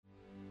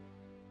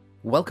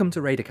Welcome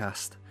to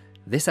Raidercast.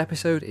 This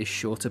episode is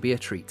sure to be a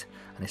treat,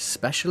 and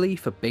especially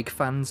for big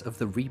fans of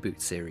the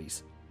Reboot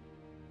series.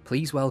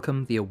 Please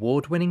welcome the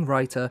award-winning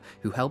writer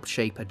who helped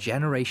shape a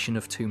generation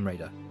of Tomb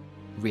Raider,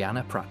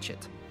 Rhianna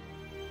Pratchett.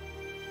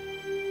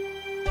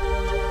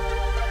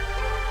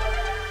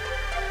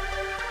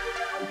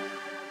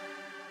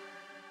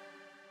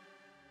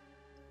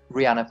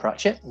 Rhianna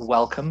Pratchett,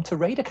 welcome to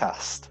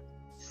Raidercast.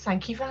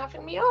 Thank you for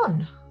having me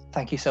on.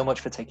 Thank you so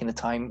much for taking the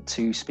time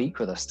to speak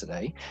with us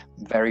today.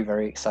 Very,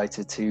 very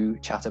excited to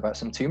chat about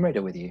some Tomb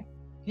Raider with you.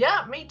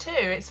 Yeah, me too.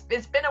 It's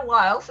been a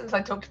while since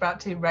I talked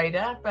about Tomb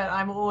Raider, but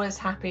I'm always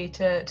happy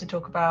to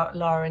talk about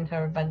Lara and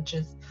her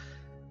adventures.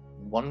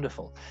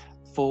 Wonderful.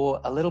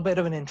 For a little bit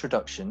of an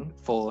introduction,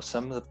 for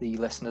some of the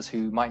listeners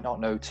who might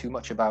not know too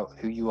much about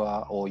who you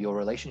are or your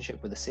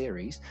relationship with the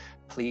series,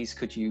 please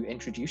could you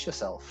introduce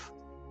yourself?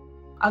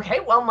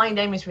 Okay, well, my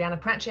name is Rhianna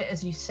Pratchett.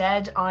 As you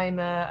said, I'm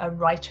a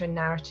writer and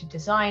narrative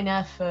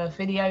designer for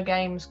video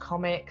games,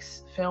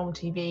 comics, film,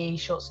 TV,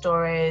 short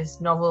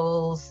stories,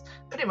 novels,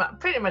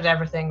 pretty much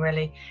everything,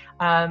 really.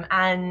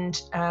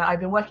 I've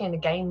been working in the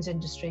games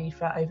industry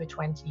for over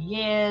 20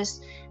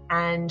 years.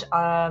 And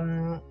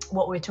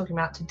what we're talking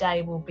about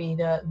today will be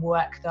the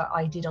work that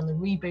I did on the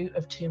reboot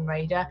of Tomb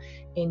Raider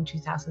in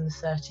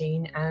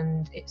 2013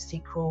 and its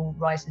sequel,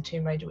 Rise of the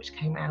Tomb Raider, which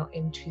came out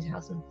in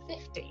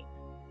 2015.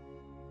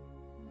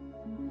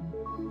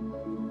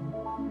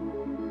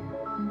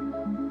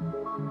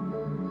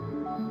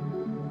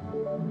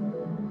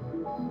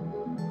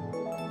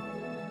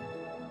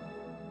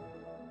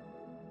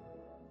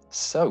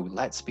 So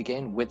let's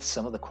begin with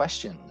some of the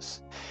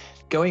questions.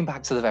 Going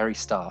back to the very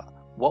start,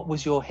 what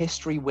was your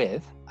history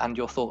with and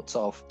your thoughts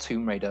of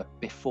Tomb Raider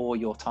before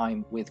your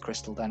time with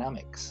Crystal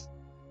Dynamics?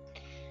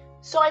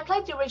 So I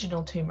played the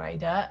original Tomb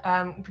Raider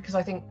because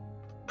I think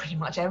pretty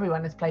much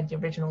everyone has played the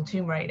original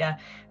Tomb Raider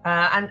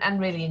and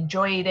really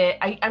enjoyed it.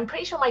 I'm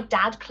pretty sure my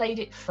dad played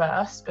it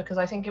first because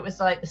I think it was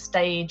like the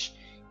stage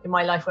in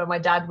my life where my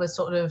dad was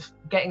sort of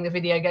getting the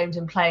video games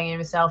and playing it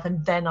himself,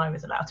 and then I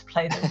was allowed to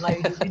play them.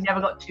 Like, we never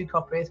got 2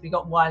 copies, we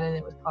got 1 and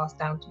it was passed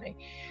down to me.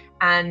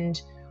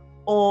 And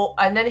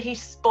then he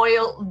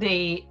spoiled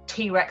the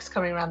T-Rex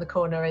coming around the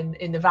corner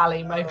in the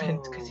valley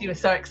moment because he was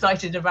so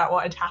excited about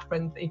what had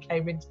happened that he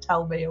came in to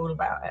tell me all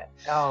about it.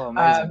 Oh,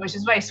 amazing. Which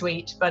is very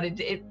sweet, but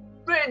it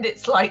ruined it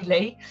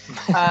slightly.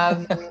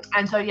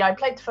 And so, yeah, I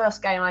played the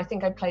first game. I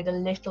think I played a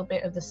little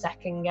bit of the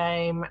second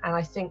game, and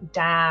I think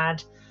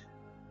Dad,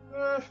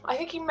 I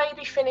think he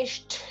maybe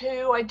finished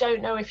 2. I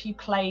don't know if he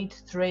played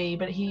 3,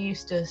 but he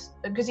used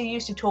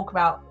to talk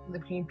about the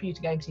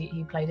computer games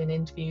he played in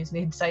interviews, and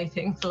he'd say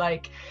things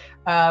like,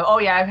 oh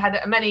yeah, I've had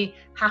many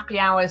happy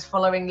hours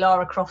following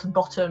Lara Croft's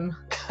bottom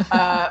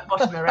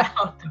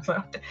around.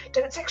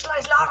 Don't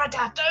sexualize Lara,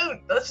 Dad,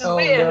 don't, that's just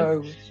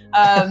weird.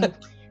 No.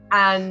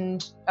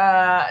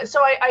 So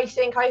I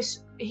think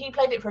he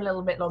played it for a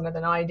little bit longer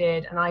than I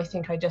did, and I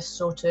think I just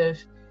sort of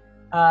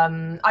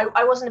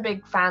I wasn't a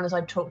big fan, as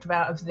I've talked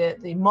about, of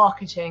the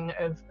marketing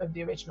of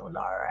the original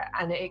Lara,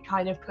 and it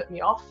kind of put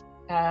me off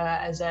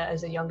as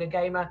a younger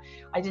gamer.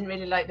 I didn't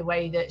really like the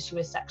way that she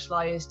was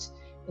sexualized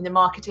in the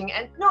marketing,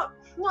 and not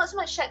so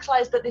much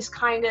sexualized, but this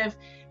kind of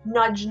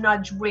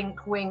nudge,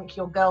 wink, wink,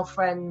 your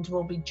girlfriend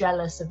will be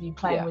jealous of you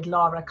playing with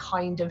Lara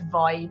kind of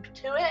vibe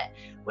to it,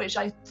 which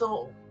I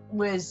thought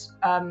was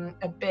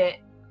a bit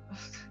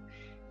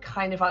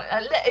kind of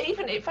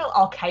even it felt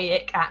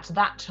archaic at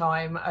that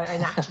time,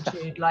 an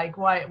attitude like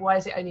why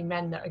is it only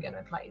men that are going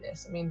to play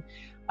this? I mean,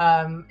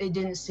 it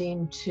didn't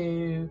seem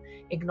to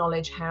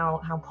acknowledge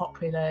how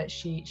popular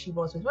she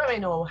was with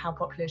women, or how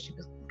popular she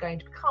was going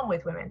to become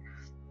with women,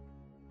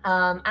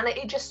 and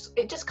it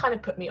just kind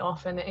of put me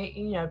off. And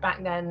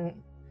back then,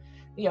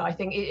 I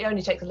think it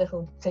only takes a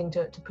little thing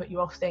to put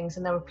you off things,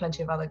 and there were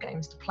plenty of other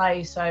games to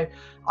play, so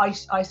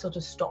I sort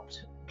of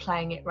stopped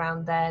playing it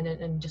around then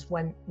and just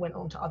went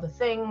on to other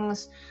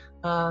things,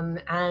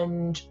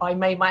 and I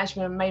made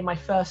my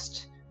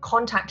first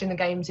contact in the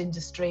games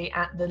industry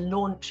at the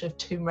launch of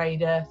Tomb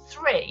Raider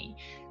 3,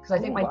 because I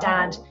think my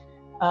dad,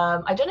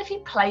 I don't know if he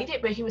played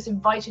it, but he was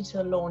invited to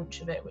the launch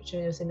of it, which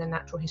was in the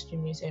Natural History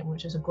Museum,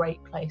 which is a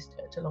great place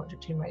to launch a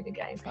Tomb Raider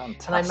game.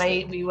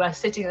 Fantastic. And we were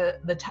sitting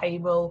at the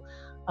table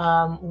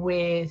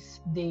with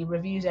the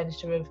reviews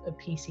editor of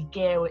PC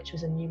Gear, which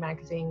was a new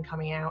magazine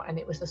coming out, and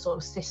it was the sort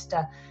of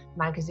sister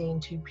magazine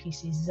to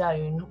PC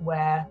Zone,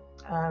 where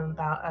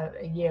about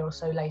a year or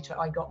so later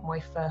I got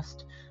my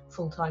first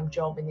full-time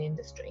job in the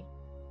industry.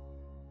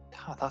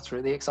 Oh, that's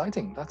really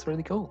exciting. That's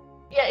really cool.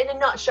 Yeah, in a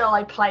nutshell,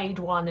 I played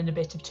 1 and a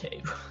bit of 2.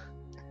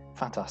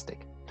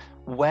 Fantastic.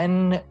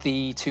 When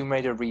the Tomb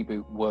Raider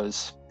reboot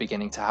was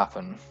beginning to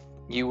happen,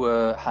 you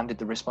were handed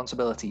the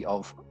responsibility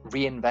of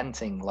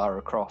reinventing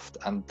Lara Croft,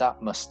 and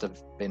that must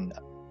have been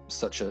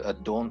such a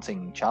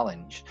daunting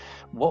challenge.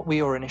 What were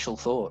your initial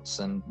thoughts,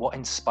 and what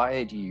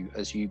inspired you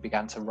as you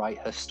began to write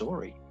her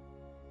story?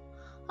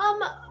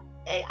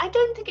 I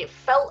don't think it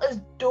felt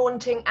as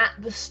daunting at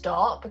the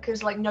start,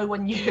 because no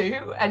one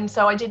knew, and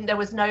so there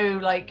was no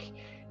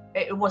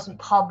it wasn't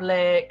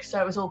public,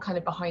 so it was all kind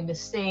of behind the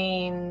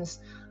scenes.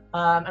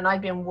 And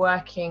I'd been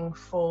working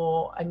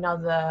for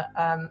another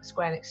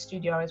Square Enix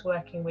studio. I was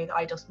working with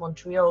Eidos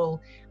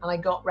Montreal, and I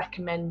got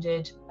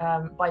recommended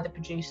by the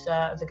producer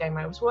of the game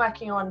I was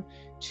working on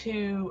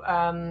to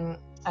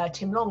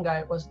Tim Longo,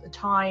 it was at the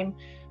time,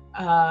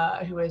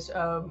 who was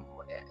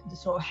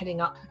sort of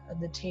heading up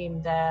the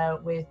team there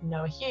with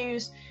Noah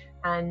Hughes.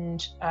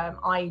 And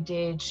I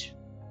did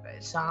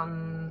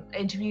some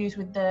interviews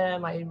with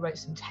them. I wrote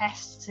some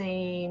test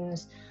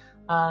scenes,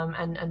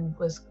 and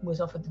was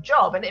offered the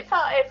job. And it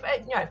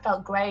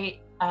felt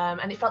great,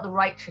 and it felt the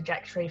right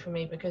trajectory for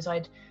me, because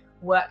I'd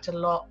worked a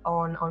lot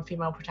on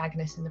female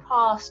protagonists in the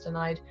past, and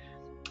I'd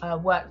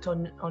worked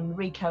on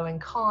Rico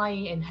and Kai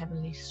in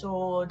Heavenly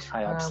Sword.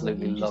 I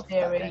absolutely love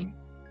that game.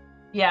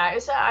 Yeah,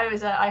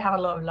 I have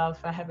a lot of love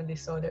for Heavenly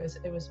Sword.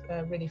 It was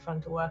really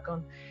fun to work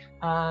on,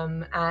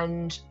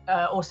 and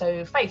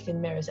also Faith in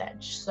Mirror's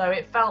Edge. So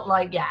it felt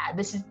like, yeah,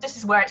 this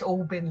is where it's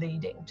all been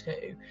leading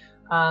to.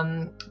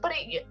 But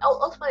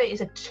ultimately,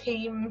 it's a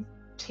team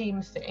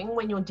thing.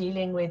 When you're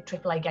dealing with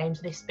AAA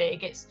games this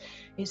big, it's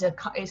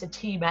a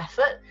team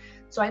effort.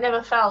 So I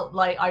never felt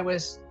like I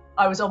was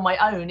on my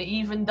own,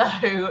 even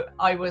though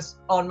I was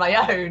on my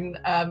own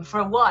for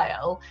a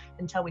while,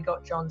 until we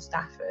got John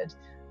Stafford.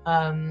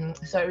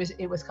 So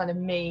it was kind of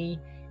me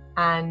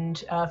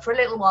and for a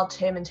little while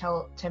Tim,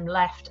 until Tim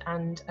left,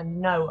 and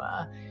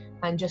Noah,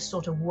 and just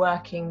sort of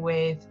working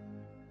with,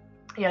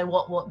 you know,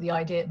 what the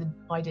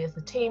ideas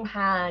the team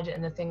had,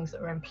 and the things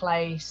that were in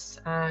place,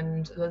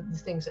 and the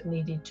things that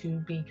needed to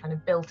be kind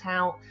of built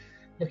out,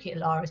 looking at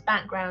Lara's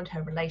background,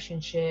 her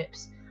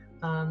relationships,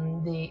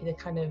 the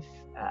kind of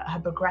her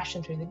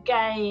progression through the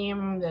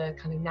game, the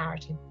kind of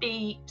narrative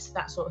beats,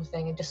 that sort of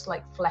thing, and just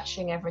like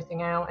fleshing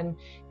everything out and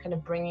kind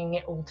of bringing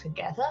it all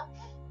together.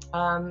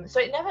 So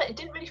it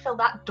didn't really feel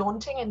that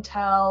daunting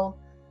until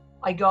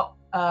I got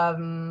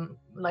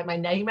like my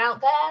name out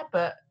there,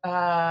 but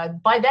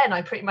by then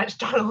I pretty much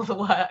done all the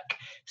work.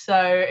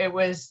 So it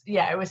was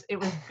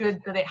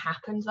good that it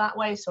happened that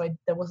way. So I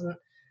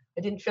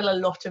didn't feel a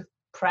lot of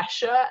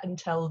pressure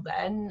until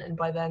then, and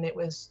by then it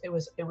was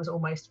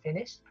almost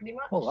finished pretty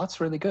much. Well, that's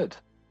really good.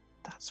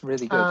 That's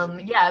really good.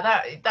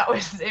 That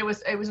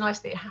was nice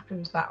that it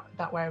happened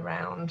that way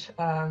around.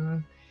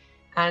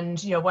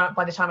 And you know,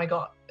 by the time I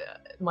got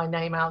my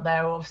name out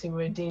there, obviously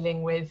we were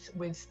dealing with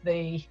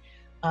the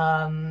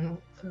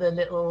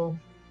little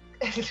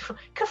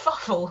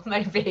kerfuffle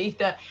maybe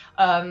that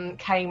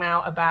came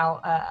out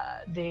about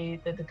the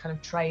kind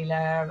of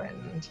trailer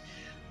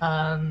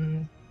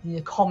and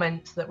the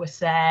comments that were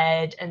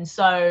said. And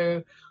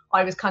so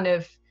I was kind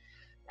of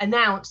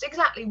announced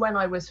exactly when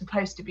I was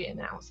supposed to be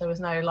announced. There was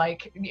no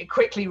like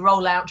quickly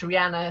roll out to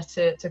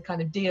Rihanna to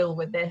kind of deal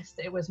with this.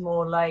 It was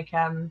more like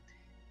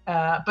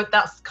but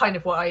that's kind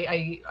of what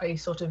I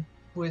sort of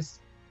was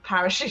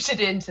parachuted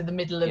into the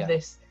middle of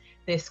this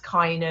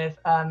kind of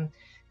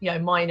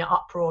minor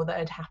uproar that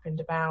had happened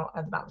about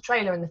the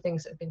trailer and the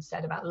things that had been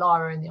said about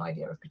Lara and the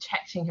idea of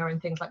protecting her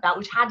and things like that,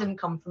 which hadn't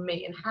come from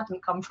me and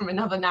hadn't come from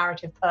another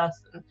narrative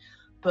person,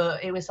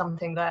 but it was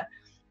something that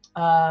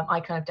I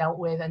kind of dealt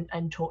with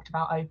and talked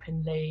about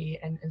openly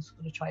and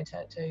sort of tried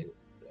to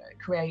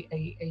create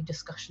a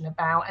discussion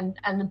about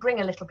and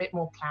bring a little bit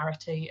more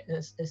clarity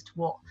as to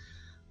what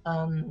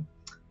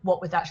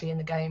was actually in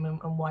the game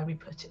and why we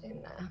put it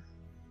in there.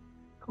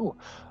 Cool.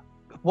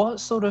 What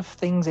sort of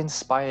things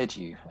inspired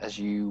you as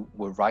you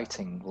were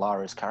writing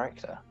Lara's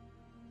character?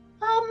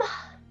 I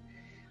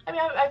mean,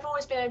 I've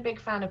always been a big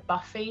fan of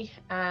Buffy,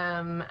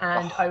 and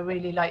I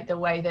really like the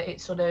way that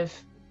it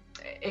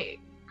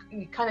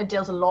kind of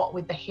deals a lot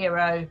with the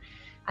hero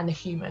and the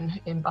human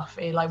in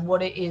Buffy, like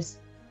what it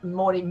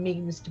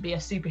means to be a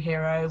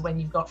superhero when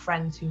you've got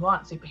friends who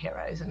aren't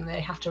superheroes and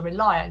they have to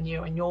rely on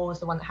you and you're always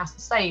the one that has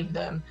to save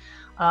them.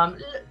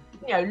 Lara's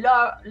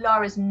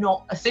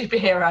not a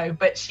superhero,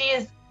 but she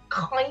is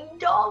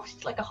kind of.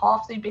 She's like a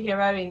half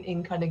superhero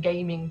in kind of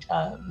gaming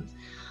terms.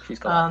 She's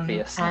got a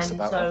fierceness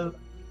about her.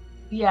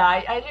 Yeah,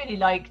 I really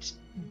liked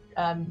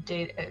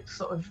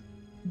sort of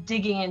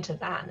digging into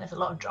that, and there's a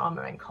lot of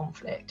drama and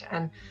conflict,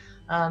 and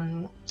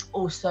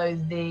also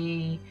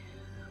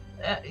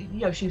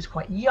she was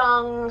quite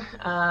young.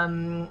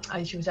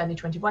 She was only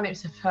 21. It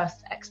was her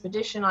first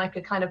expedition. I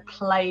could kind of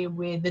play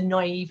with the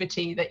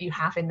naivety that you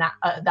have in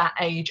that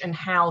age, and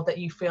how that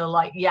you feel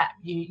like,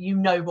 you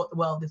know what the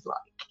world is like,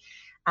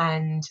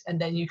 and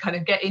then you kind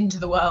of get into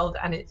the world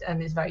and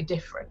it's very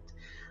different.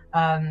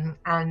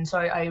 And so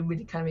I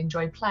really kind of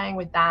enjoyed playing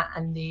with that,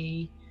 and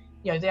the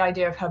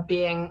idea of her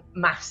being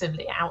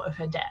massively out of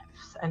her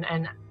depth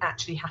and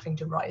actually having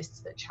to rise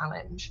to the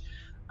challenge.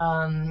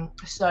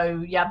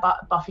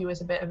 Buffy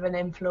was a bit of an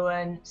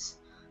influence,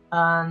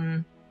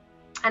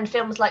 and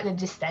films like The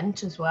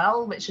Descent as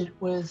well, which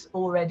was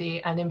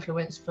already an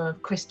influence for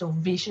Crystal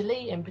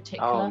visually in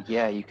particular. Oh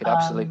yeah, you could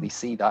absolutely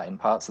see that in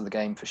parts of the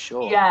game for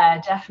sure. Yeah,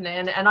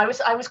 definitely, and I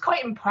was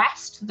quite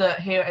impressed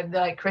that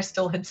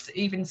Crystal had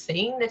even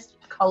seen this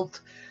cult.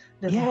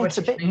 It's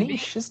a bit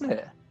niche, isn't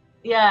it?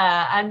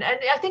 Yeah, and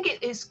I think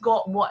it's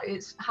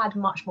had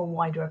much more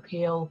wider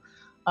appeal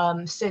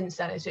Since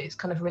then, it's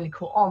kind of really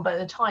caught on. But at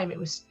the time, it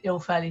was still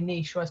fairly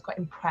niche. So I was quite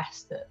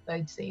impressed that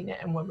they'd seen it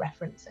and were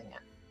referencing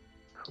it.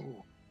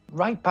 Cool.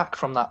 Right back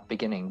from that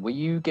beginning, were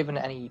you given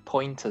any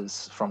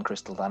pointers from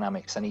Crystal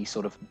Dynamics, any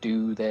sort of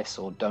do this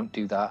or don't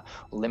do that,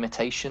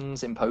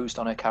 limitations imposed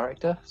on a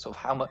character? Sort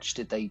of how much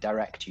did they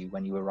direct you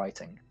when you were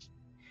writing?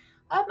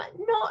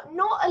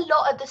 Not a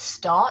lot at the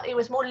start. It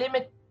was more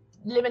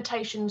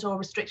limitations or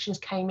restrictions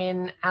came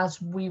in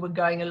as we were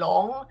going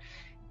along,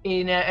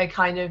 in a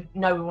kind of,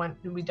 no,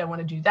 we don't want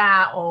to do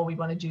that, or we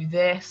want to do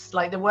this.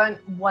 Like, there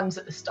weren't ones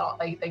at the start.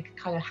 They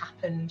kind of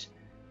happened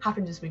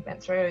as we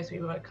went through, as we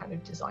were kind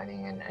of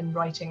designing and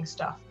writing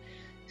stuff.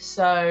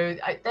 So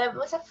there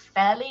was a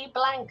fairly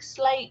blank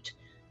slate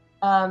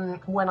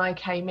when I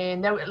came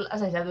in.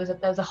 As I said,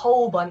 there was a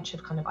whole bunch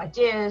of kind of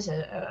ideas,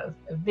 of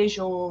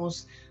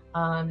visuals.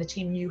 The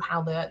team knew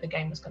how the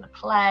game was going to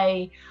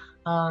play,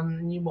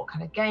 knew what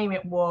kind of game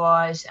it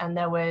was, and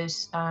there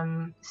was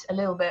a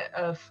little bit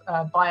of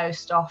bio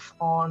stuff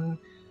on,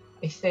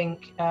 I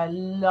think,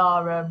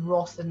 Lara,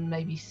 Roth, and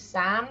maybe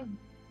Sam.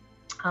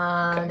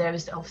 Okay. There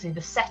was obviously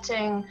the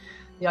setting,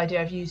 the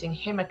idea of using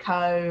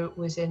Himiko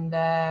was in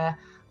there,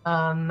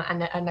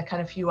 and a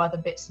kind of few other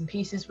bits and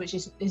pieces, which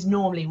is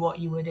normally what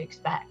you would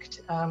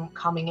expect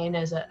coming in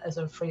as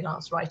a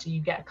freelance writer.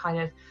 You get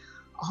a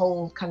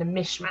whole kind of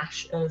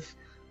mishmash of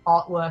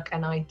artwork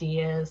and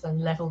ideas and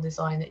level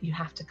design that you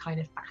have to kind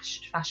of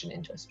fashion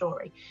into a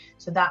story.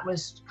 So that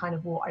was kind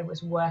of what I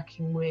was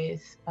working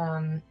with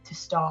to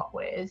start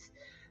with,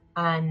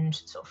 and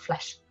sort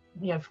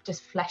of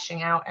just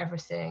fleshing out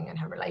everything, and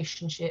her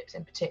relationships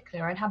in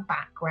particular, and her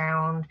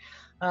background.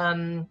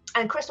 And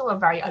Crystal were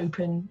very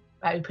open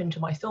to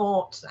my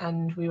thoughts,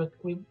 and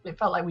it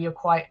felt like we were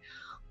quite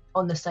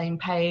on the same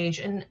page.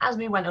 And as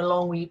we went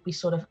along, we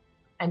sort of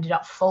ended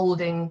up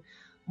folding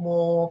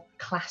more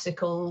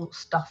classical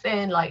stuff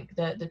in, like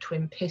the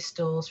twin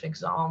pistols, for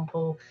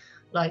example,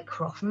 like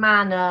Croft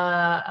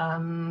Manor,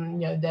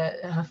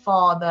 her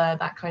father,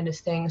 that kind of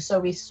thing. So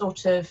we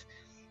sort of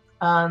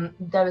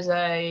there was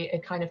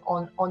a kind of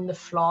on the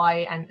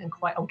fly and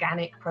quite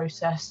organic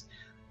process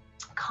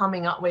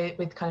coming up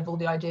with kind of all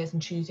the ideas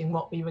and choosing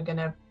what we were going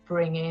to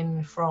bring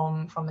in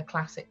from the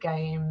classic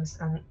games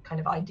and kind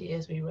of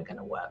ideas we were going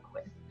to work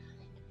with.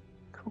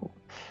 Cool.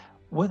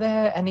 Were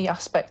there any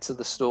aspects of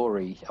the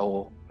story,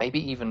 or maybe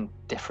even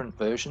different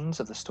versions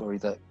of the story,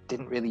 that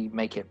didn't really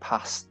make it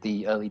past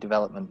the early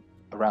development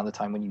around the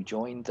time when you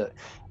joined, that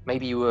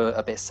maybe you were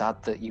a bit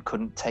sad that you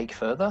couldn't take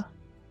further?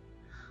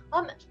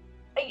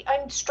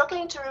 I'm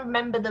struggling to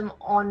remember them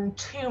on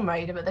Tomb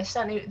Raider, but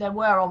there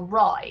were on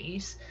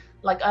Rise,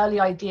 like early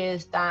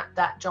ideas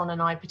that John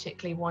and I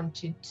particularly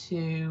wanted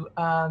to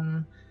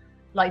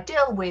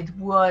deal with,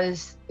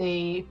 was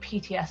the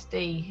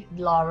PTSD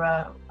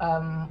Lara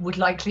would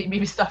likely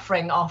be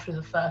suffering after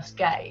the first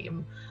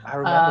game. I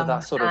remember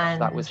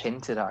that was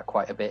hinted at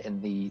quite a bit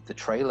in the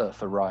trailer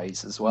for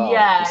Rise as well.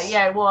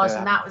 Yeah, it was,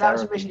 and that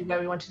was originally where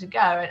we wanted to go,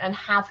 and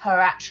have her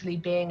actually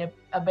being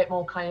a bit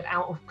more kind of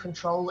out of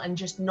control and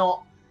just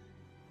not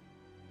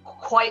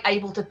quite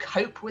able to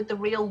cope with the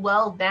real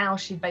world. Now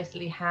she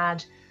basically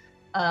had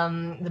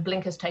the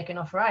blinkers taken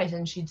off her eyes,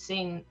 and she'd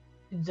seen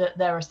that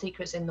there are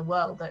secrets in the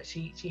world that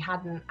she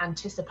hadn't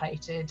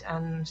anticipated,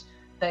 and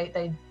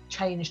they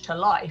changed her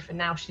life, and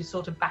now she's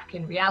sort of back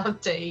in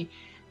reality.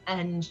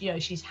 And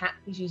she's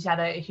had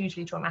a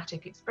hugely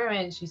traumatic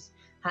experience. She's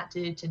had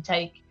to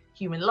take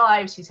human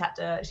lives.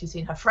 She's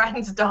seen her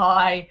friends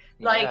die.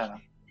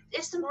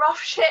 It's some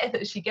rough shit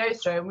that she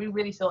goes through, and we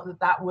really thought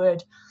that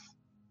would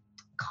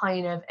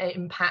kind of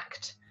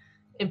impact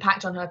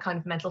on her kind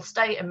of mental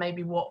state, and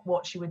maybe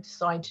what she would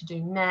decide to do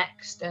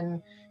next.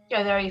 And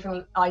there are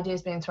even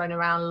ideas being thrown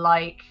around,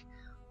 like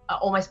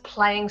almost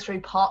playing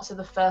through parts of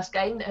the first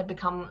game that had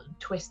become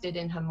twisted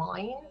in her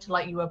mind,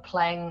 like you were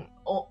playing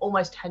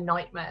almost her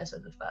nightmares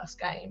of the first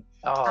game.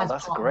 Oh,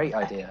 that's a great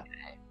idea.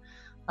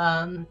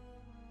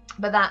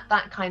 But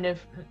that kind of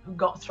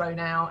got thrown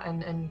out,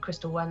 and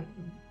Crystal went,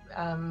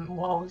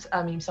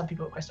 some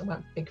people at Crystal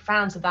weren't big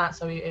fans of that,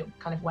 so it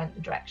kind of went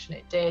the direction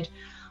it did.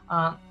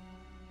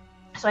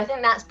 So I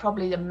think that's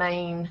probably the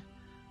main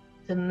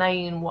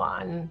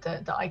one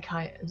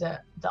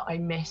that I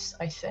miss,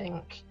 I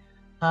think.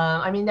 There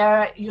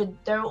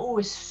are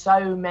always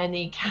so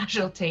many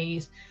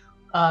casualties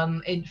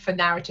for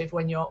narrative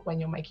when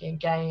you're making a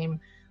game.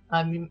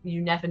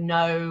 You never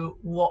know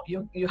what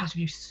you have to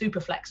be super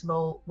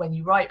flexible when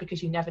you write,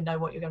 because you never know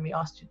what you're going to be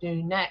asked to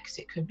do next.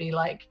 It could be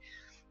like,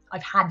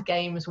 I've had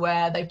games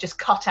where they've just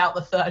cut out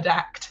the third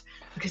act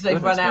because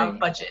they've run out of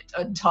budget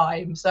and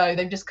time. So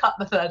they've just cut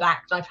the third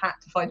act, and I've had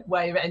to find a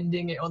way of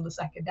ending it on the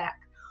second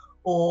act.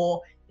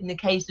 Or in the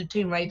case of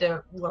Tomb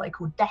Raider, what I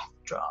call death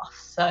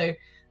drafts. So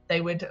they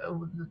would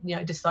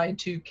decide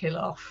to kill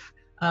off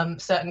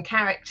certain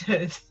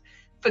characters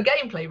for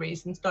gameplay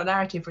reasons, not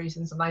narrative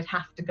reasons, and I'd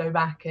have to go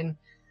back and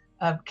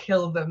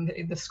kill them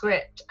in the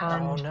script,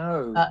 and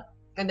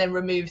and then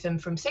remove them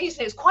from scenes.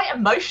 It's quite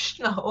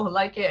emotional,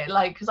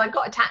 because I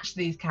got attached to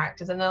these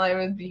characters, and then I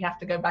would have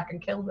to go back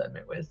and kill them.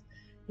 It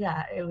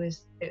yeah, it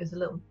was a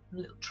little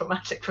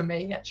traumatic for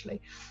me,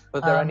 actually. Were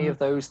there any of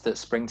those that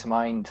spring to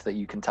mind that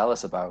you can tell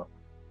us about?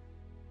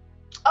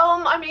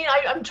 I mean,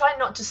 I'm trying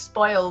not to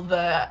spoil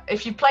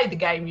if you played the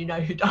game, you know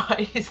who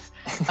dies.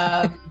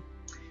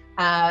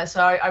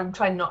 So I'm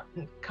trying not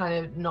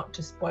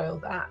to spoil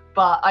that.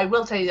 But I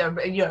will tell you that,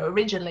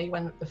 originally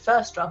when the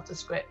first draft of the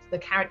script, the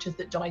characters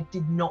that died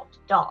did not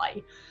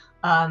die.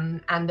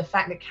 And the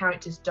fact that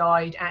characters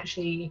died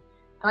actually,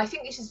 and I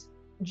think this is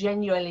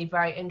genuinely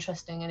very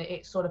interesting, and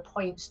it sort of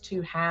points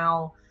to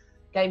how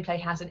gameplay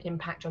has an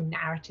impact on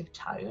narrative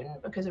tone,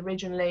 because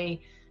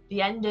originally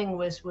the ending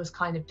was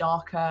kind of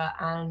darker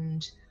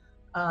and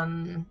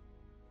not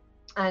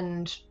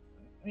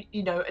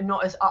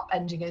as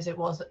upending as it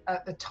was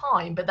at the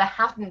time, but there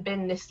hadn't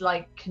been this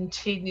like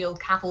continual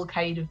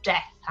cavalcade of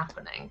death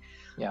happening.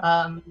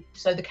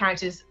 So the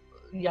characters,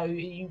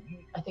 I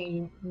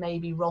think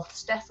maybe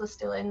Roth's death was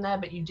still in there,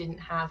 but you didn't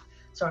have,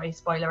 sorry,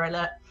 spoiler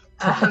alert.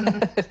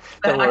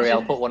 Don't worry,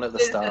 I'll put one at the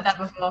start. That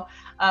before.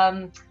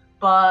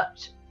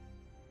 But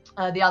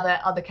the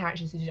other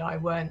characters who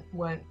died weren't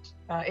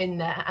in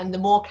there, and the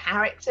more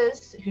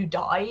characters who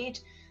died,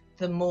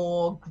 the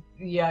more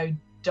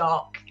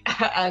dark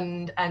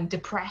and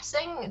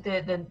depressing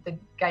the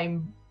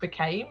game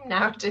became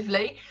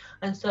narratively,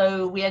 and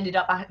so we ended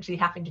up actually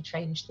having to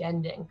change the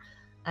ending,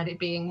 and it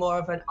being more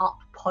of an up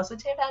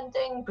positive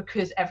ending,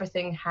 because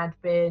everything had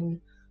been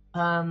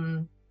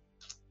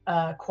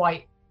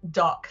quite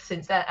dark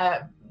since then,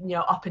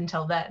 up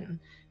until then,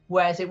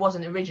 whereas it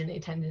wasn't originally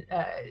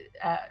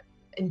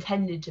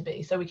intended to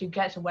be, so we could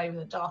get away with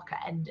a darker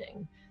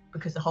ending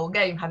because the whole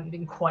game hadn't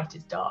been quite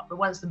as dark. But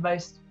once the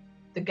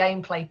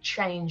gameplay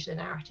changed the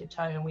narrative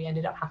tone, we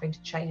ended up having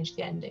to change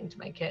the ending to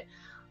make it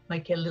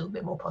a little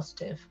bit more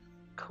positive.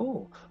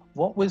 Cool.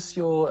 What was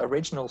your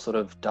original sort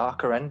of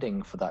darker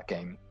ending for that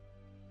game?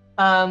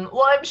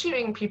 Well, I'm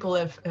assuming people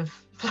have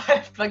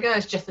like,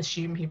 I just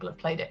assume people have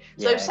played it.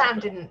 So Sam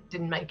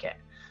didn't make it,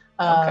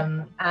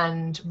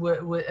 and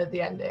were at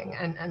the ending,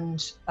 and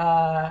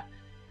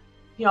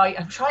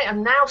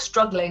I'm now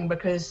struggling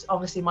because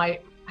obviously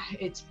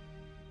it's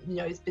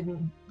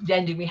been the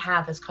ending we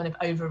have has kind of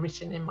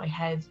overwritten in my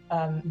head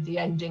the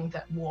ending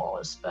that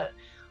was, but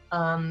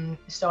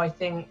so I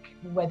think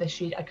I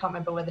can't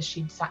remember whether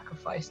she'd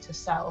sacrificed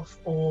herself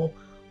or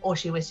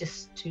she was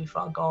just too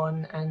far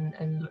gone,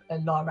 and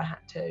Lara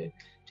had to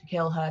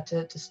kill her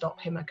to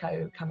stop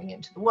Himiko coming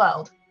into the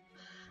world.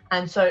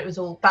 And so it was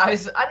all that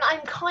was, and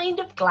I'm kind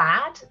of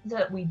glad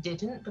that we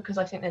didn't, because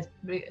I think there's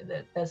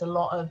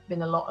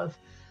been a lot of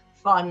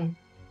fun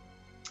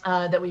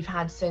that we've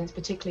had since,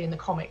 particularly in the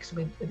comics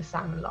with the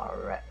Sam and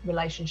Lara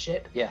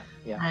relationship. Yeah.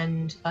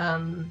 And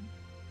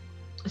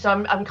so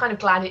I'm kind of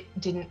glad it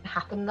didn't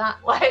happen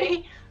that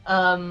way.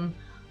 I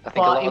think a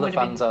lot of the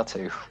fans are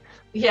too.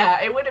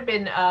 Yeah, it would have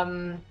been.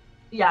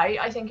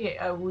 I think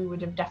we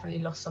would have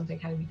definitely lost something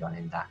had we gone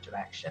in that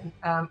direction.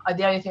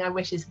 The only thing I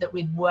wish is that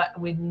we'd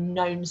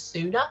known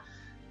sooner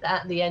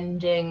that the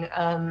ending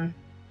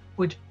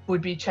would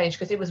be changed,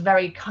 because it was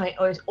it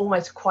was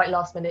almost quite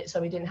last minute, so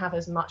we didn't have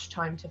as much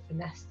time to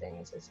finesse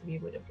things as we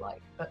would have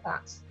liked. But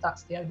that's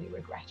the only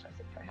regret I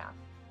think I have.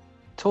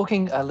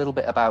 Talking a little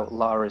bit about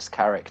Lara's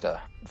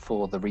character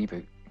for the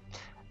reboot,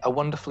 a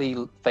wonderfully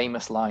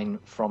famous line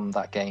from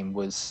that game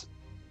was,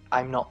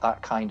 "I'm not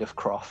that kind of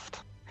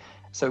Croft."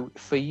 So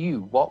for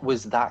you, what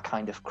was that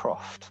kind of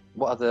Croft?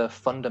 What are the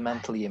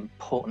fundamentally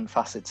important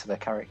facets of her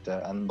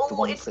character, and the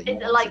ones that you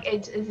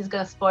wanted? This is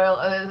going to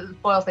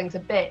spoil things a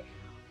bit.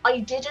 I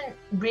didn't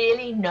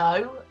really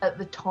know at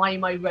the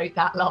time I wrote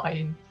that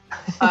line.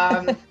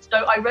 So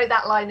I wrote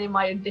that line in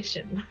my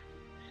audition.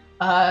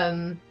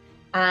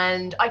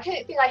 And I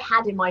think I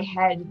had in my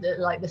head that,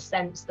 the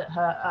sense that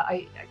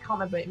I can't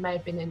remember, it may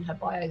have been in her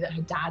bio that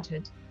her dad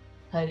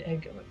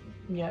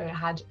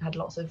had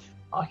lots of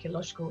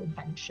archaeological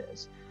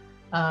adventures.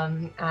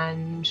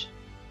 And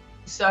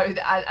so,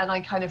 and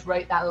I kind of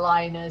wrote that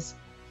line as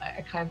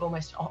a kind of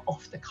almost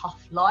off the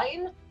cuff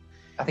line.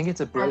 I think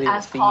it's a brilliant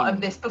as part of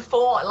this,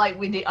 before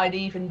I'd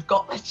even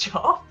got the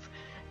job,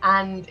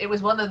 and it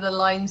was one of the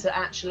lines that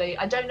actually,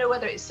 I don't know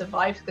whether it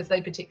survived because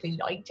they particularly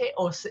liked it,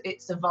 or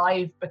it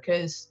survived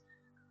because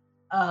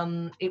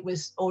it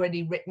was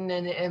already written,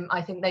 and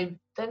I think they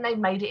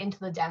made it into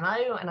the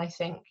demo, and I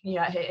think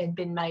it had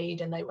been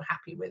made and they were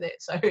happy with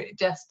it, so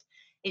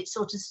it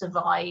sort of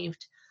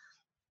survived.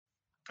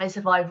 It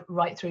survived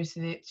right through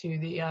to the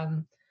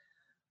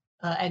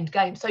end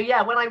game. So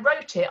yeah, when I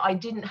wrote it, I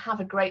didn't have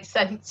a great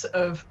sense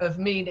of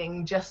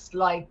meaning, just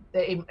like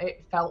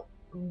it felt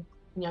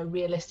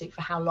realistic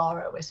for how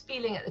Lara was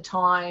feeling at the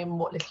time,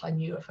 what little I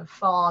knew of her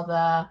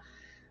father.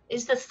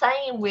 It's the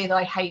same with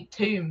I Hate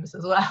Tombs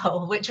as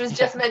well, which was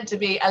just meant to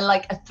be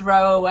a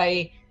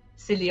throwaway,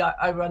 silly,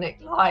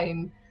 ironic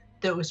line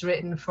that was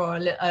written for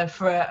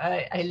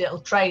a little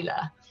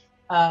trailer.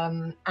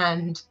 And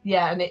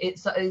it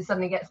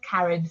suddenly gets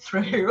carried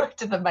through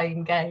to the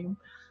main game.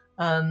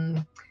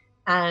 So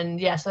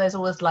there's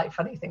always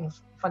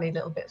funny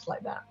little bits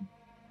like that.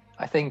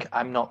 I think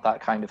I'm Not That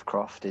Kind of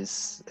Croft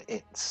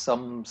it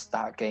sums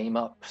that game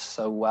up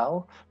so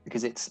well,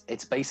 because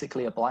it's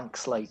basically a blank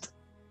slate,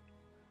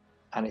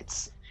 and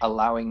it's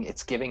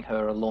giving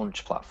her a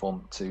launch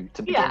platform to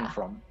begin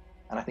from,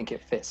 and I think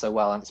it fits so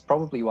well, and it's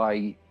probably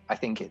why I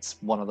think it's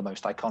one of the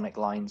most iconic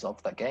lines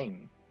of the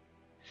game.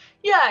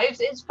 Yeah,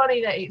 it's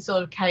funny that it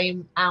sort of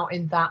came out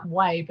in that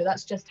way, but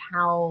that's just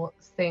how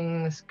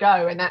things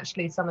go. And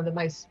actually, some of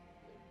the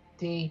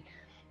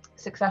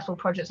successful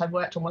projects I've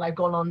worked on when I've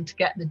gone on to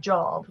get the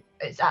job,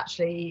 it's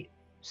actually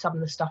some of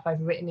the stuff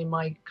I've written in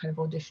my kind of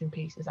audition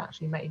pieces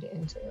actually made it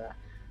into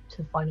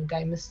the final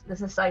game. There's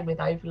the same with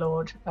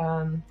Overlord.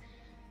 There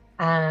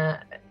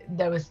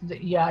was,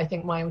 I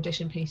think my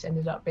audition piece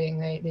ended up being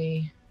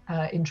the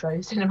intro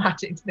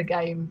cinematic to the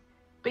game.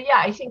 But yeah,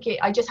 I think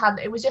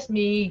it was just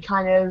me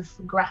kind of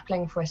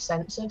grappling for a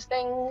sense of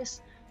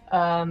things,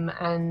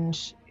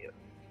 and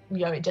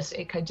it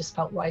just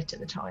felt right at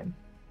the time.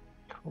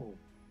 Cool.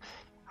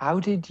 How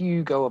did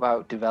you go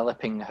about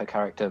developing her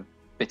character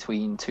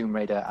between Tomb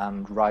Raider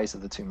and Rise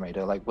of the Tomb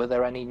Raider? Like, were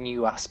there any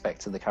new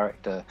aspects of the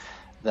character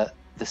that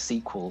the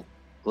sequel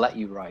let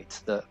you write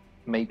that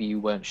maybe you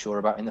weren't sure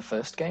about in the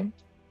first game?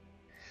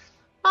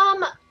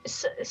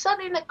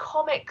 Certainly in the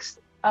comics,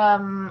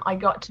 I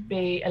got to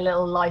be a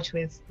little lighter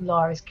with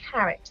Lara's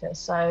character.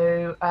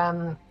 So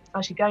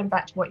actually going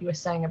back to what you were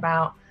saying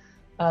about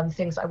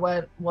things I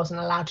wasn't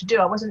allowed to do.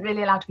 I wasn't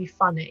really allowed to be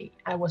funny.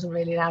 I wasn't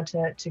really allowed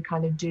to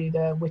kind of do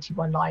the witty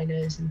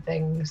one-liners and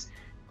things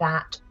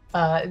that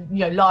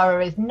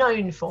Lara is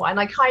known for, and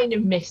I kind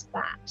of missed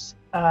that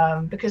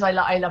because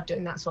I love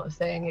doing that sort of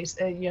thing. It's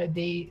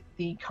the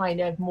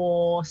kind of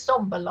more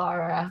somber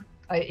Lara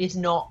is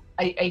not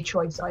a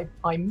choice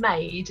I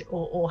made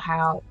or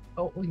how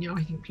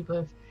I think people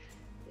have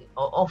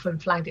often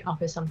flagged it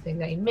up as something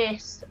they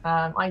miss.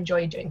 I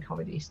enjoy doing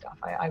comedy stuff.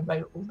 I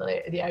wrote all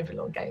the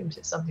Overlord games.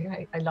 It's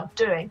something I love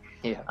doing.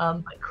 Yeah.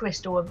 But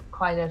Crystal were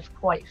kind of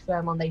quite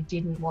firm on they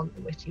didn't want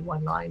the witty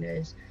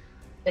one-liners.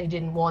 They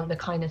didn't want the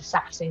kind of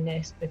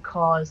sassiness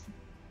because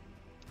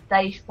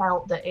they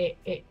felt that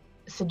it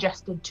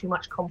suggested too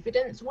much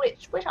confidence,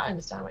 which I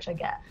understand, which I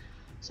get.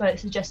 So it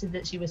suggested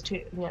that she was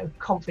too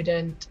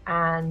confident,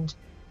 and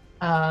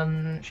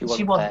she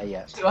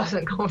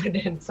wasn't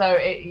confident. So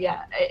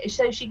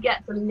so she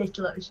gets a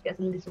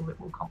little bit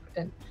more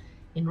confident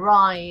in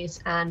Rise,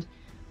 and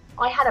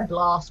I had a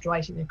blast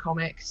writing the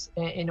comics.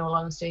 In all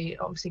honesty,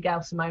 obviously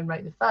Gail Simone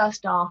wrote the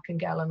first arc, and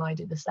Gail and I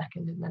did the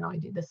second, and then I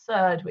did the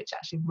third, which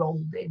actually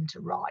rolled into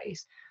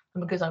Rise.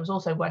 And because I was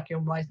also working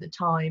on Rise at the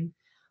time,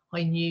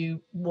 I knew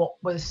what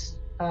was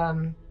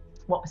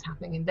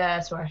happening in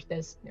there. So if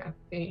there's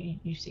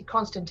you see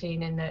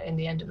Constantine in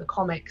the end of the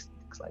comics,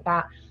 things like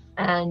that.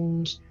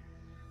 And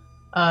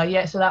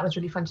so that was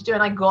really fun to do,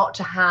 and I got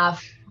to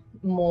have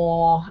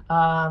more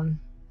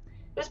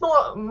it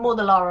was more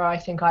the Lara I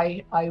think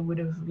I would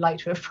have liked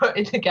to have put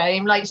in the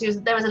game. Like it was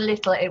a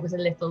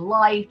little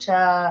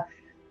lighter.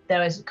 There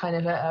was kind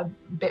of a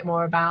bit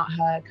more about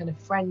her kind of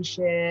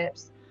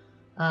friendships,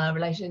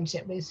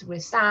 relationship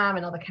with Sam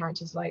and other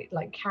characters like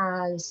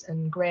Kaz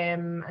and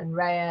Grim and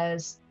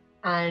Reyes,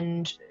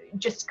 and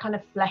just kind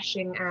of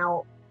fleshing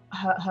out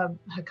her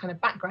kind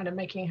of background and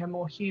making her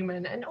more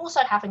human, and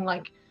also having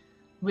like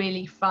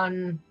really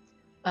fun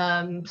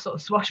sort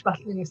of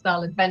swashbuckling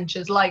style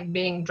adventures, like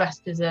being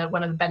dressed as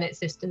one of the Bennett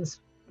sisters,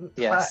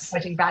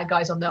 fighting bad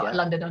guys on the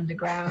London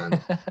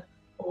Underground,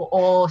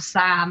 or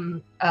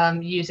Sam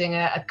using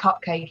a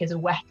cupcake as a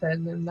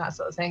weapon and that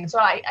sort of thing. So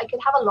I could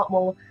have a lot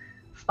more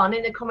fun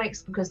in the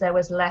comics because there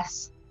was a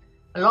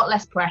lot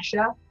less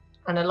pressure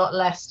and a lot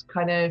less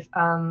kind of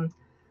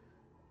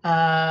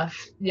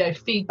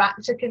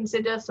feedback to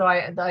consider. So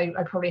I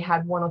probably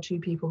had one or two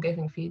people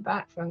giving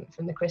feedback from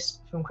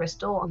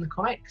Crystal on the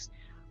comics,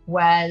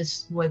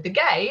 whereas with the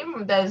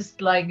game there's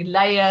like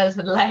layers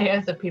and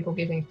layers of people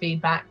giving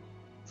feedback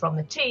from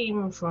the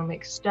team, from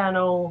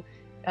external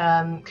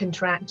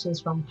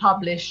contractors, from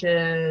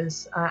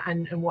publishers,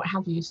 and what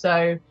have you.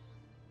 So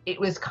it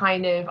was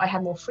kind of, I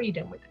had more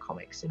freedom with the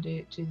comics to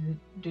do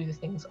the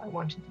things I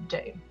wanted to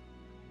do,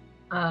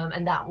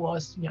 and that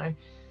was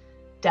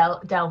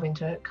delve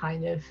into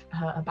kind of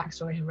her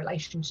backstory, her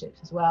relationships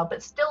as well,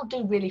 but still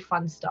do really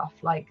fun stuff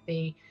like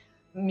the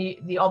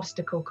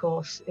obstacle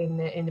course in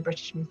the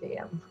British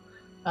Museum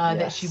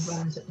that she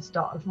runs at the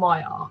start of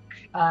my arc,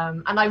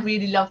 and I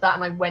really love that.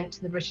 And I went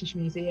to the British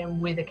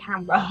Museum with a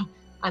camera,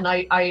 and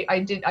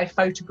I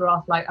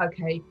photographed like,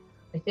 okay,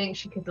 I think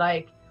she could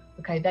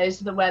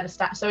those are where the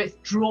stats, so it's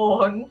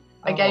drawn.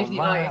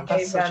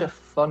 That's such a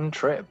fun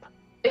trip.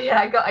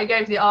 I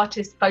gave the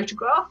artist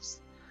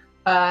photographs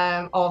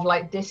of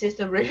like, this is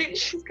the route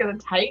she's going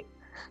to take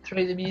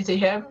through the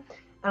museum,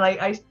 and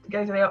I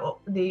gave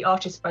the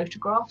artist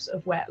photographs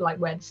of where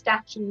the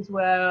statues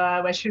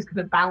were, where she was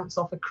going to bounce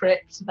off a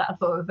crypt, that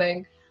sort of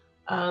thing.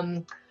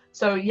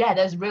 So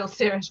there's real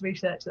serious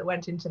research that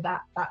went into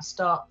that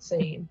start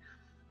scene,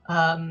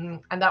 and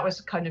that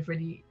was kind of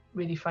really,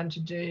 really fun to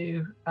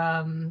do.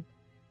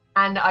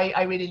 And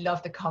I really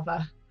love the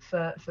cover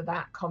for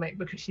that comic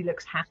because she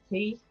looks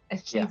happy and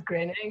she's Yeah.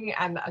 grinning,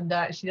 and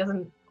she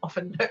doesn't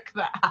often look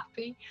that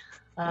happy.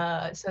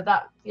 So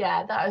that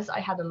was, I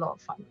had a lot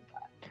of fun with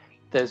that.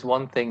 There's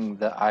one thing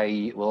that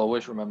I will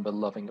always remember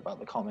loving about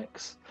the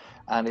comics,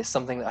 and it's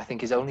something that I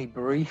think is only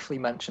briefly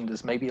mentioned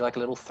as maybe like a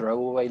little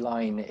throwaway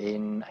line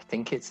in, I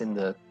think it's in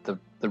the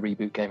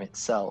reboot game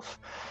itself,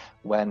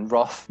 when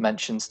Roth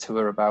mentions to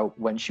her about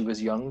when she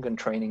was young and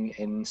training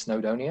in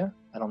Snowdonia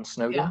and on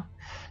Snowdon. Yeah.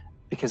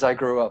 Because I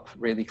grew up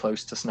really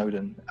close to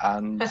Snowdon,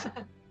 and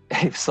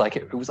it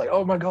was like,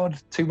 oh my God,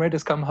 Tomb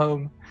Raider's come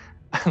home.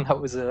 And that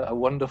was a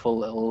wonderful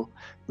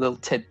little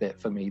tidbit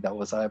for me.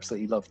 I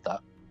absolutely loved that.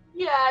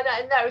 Yeah,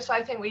 no. So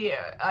I think we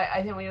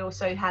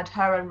also had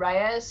her and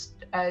Reyes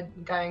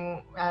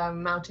going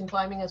mountain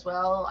climbing as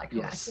well. I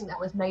think that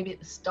was maybe at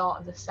the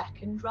start of the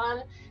second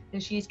run,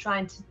 and she's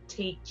trying to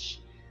teach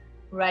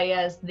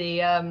Reyes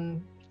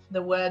the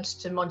words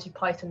to Monty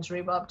Python's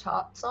Rhubarb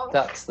Tart song.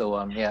 That's the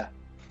one, yeah.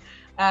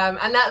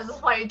 And that's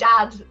what my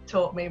dad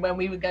taught me when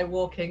we would go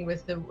walking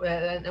with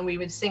and we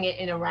would sing it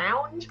in a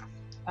round.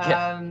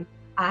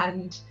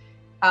 And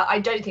I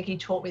don't think he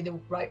taught me the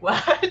right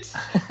words,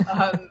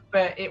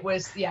 but it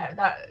was,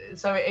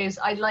 so it is.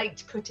 I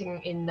liked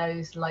putting in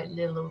those like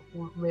little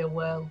real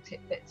world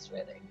tidbits,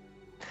 really.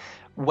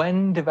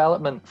 When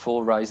development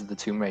for Rise of the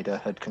Tomb Raider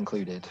had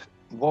concluded,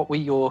 what were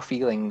your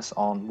feelings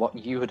on what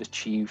you had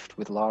achieved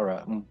with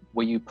Lara? And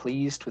were you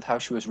pleased with how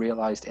she was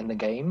realized in the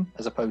game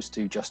as opposed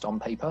to just on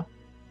paper?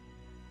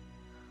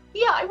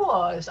 Yeah, I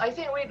was. I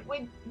think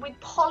we'd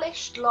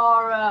polished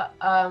Lara.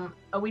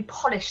 We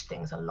polished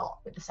things a lot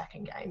with the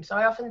second game. So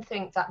I often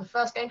think that the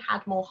first game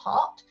had more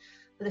heart,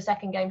 but the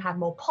second game had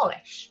more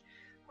polish.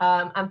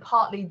 And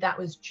partly that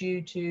was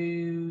due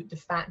to the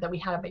fact that we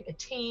had a bigger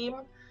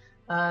team.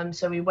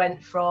 So we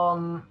went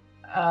from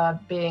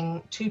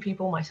being 2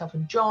 people, myself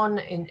and John,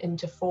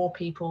 into 4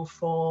 people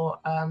for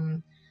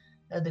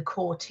the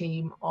core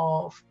team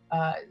of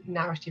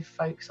narrative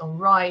folks on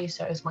Rise.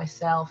 So it was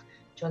myself,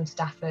 John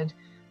Stafford,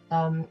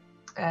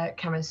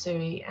 Cameron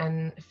Sui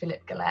and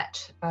Philip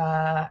Gillette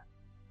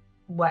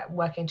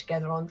working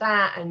together on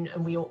that, and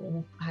we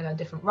all had our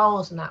different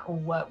roles, and that all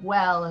worked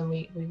well, and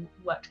we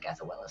worked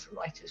together well as a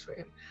writer's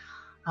room.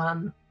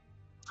 And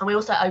we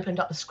also opened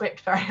up the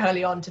script very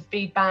early on to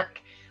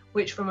feedback,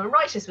 which from a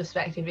writer's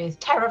perspective is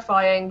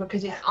terrifying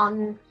because it's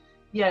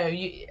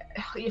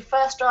your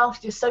first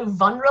draft, you're so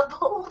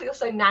vulnerable, you're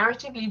so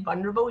narratively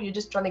vulnerable, you're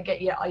just trying to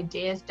get your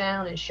ideas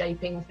down and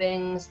shaping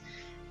things.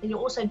 And you're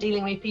also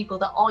dealing with people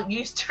that aren't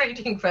used to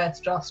reading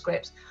first draft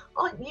scripts,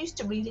 aren't used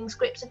to reading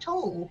scripts at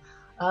all.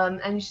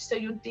 And so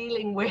you're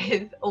dealing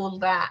with all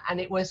that. And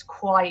it was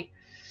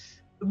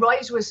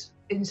Rise was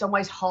in some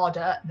ways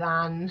harder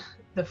than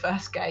the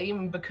first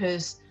game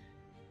because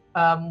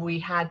I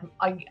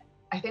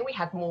think we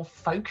had more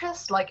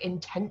focus, like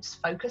intense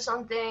focus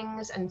on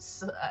things,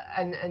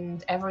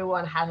 and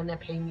everyone had an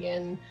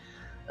opinion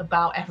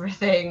about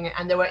everything,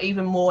 and there were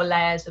even more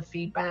layers of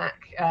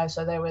feedback.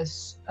 So there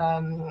was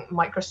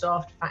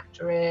Microsoft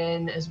factor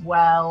in as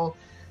well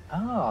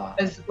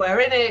as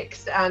Square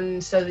Enix,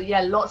 and so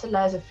lots of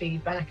layers of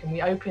feedback. And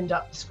we opened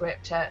up the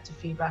script to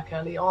feedback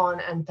early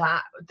on, and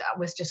that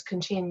was just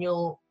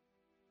continual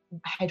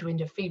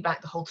headwind of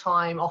feedback the whole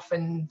time.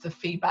 Often the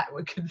feedback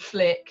would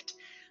conflict,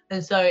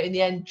 and so in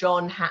the end,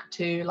 John had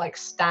to like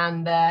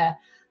stand there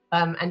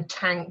and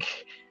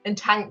tank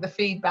the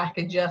feedback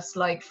and just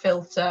like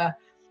filter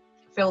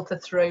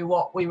through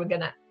what we were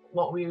gonna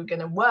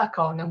work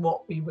on and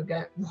what we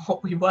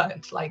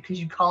weren't, like, because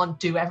you can't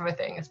do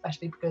everything,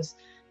 especially because,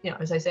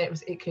 as I say,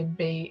 it could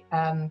be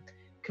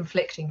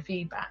conflicting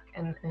feedback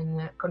and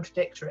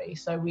contradictory.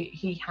 So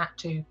he had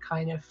to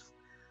kind of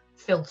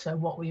filter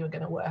what we were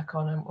going to work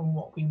on and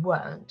what we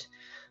weren't.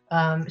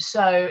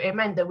 So it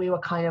meant that we were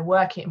kind of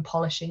working and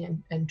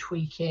polishing and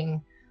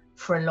tweaking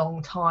for a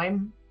long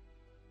time.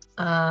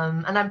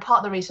 And then part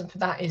of the reason for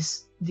that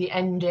is the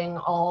ending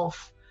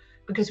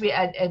because we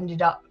had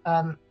ended up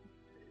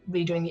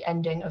redoing the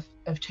ending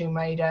of Tomb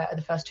Raider,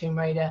 the first Tomb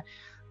Raider,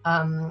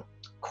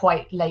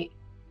 quite late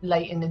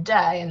in the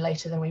day and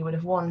later than we would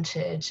have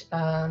wanted.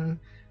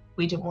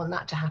 We didn't want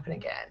that to happen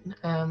again.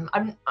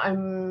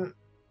 I'm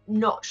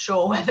not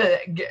sure whether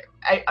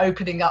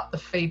opening up the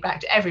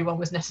feedback to everyone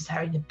was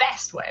necessarily the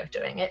best way of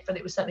doing it, but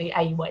it was certainly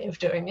a way of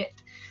doing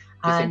it.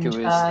 Do you think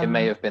it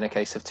may have been a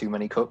case of too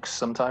many cooks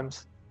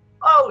sometimes?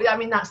 Oh, I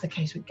mean, that's the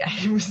case with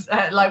games.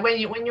 Like when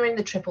you're in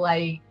the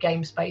AAA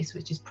game space,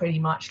 which is pretty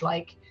much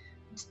like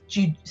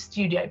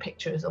studio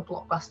pictures or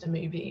blockbuster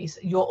movies,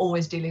 you're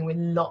always dealing with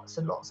lots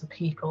and lots of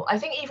people. I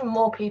think even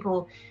more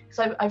people,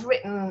 because I've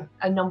written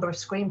a number of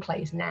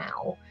screenplays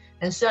now,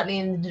 and certainly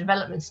in the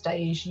development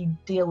stage, you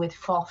deal with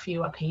far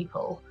fewer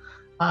people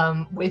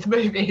with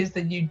movies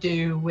than you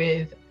do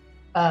with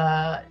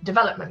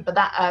development. But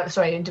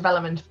in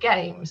development of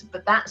games.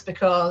 But that's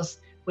because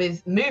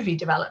with movie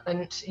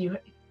development, in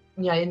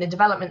the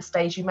development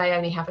stage, you may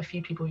only have a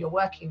few people you're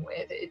working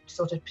with. It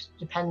sort of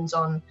depends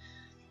on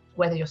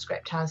whether your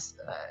script has,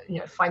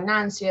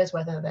 financiers,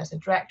 whether there's a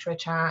director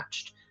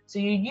attached. So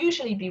you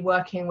usually be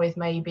working with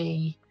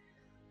maybe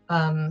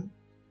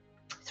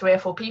 3 or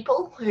 4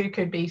 people who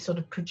could be sort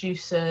of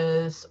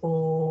producers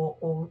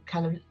or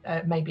kind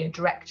of maybe a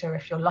director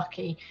if you're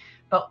lucky.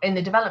 But in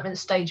the development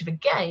stage of a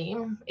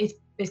game, it's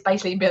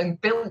basically being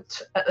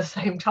built at the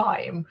same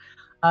time.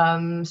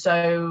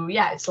 So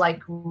yeah, it's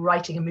like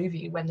writing a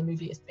movie when the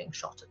movie is being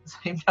shot at the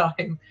same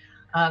time.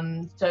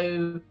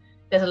 So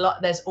there's a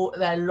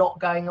lot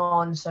going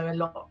on. So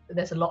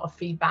there's a lot of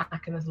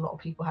feedback, and there's a lot of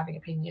people having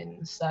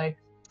opinions. So,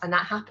 and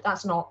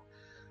that's not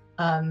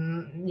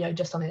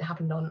just something that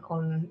happened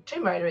on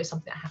Tomb Raider. It's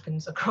something that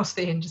happens across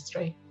the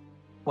industry.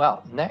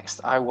 Well,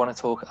 next I want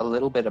to talk a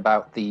little bit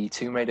about the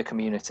Tomb Raider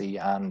community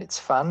and its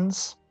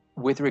fans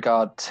with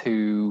regard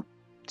to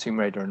Tomb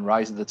Raider and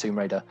Rise of the Tomb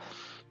Raider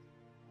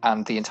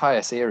and the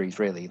entire series,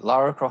 really.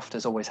 Lara Croft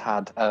has always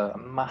had a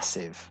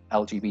massive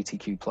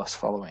LGBTQ plus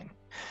following,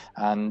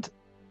 and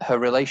her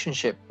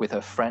relationship with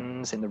her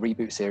friends in the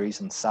reboot series,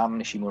 and Sam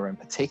Nishimura in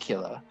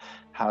particular,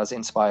 has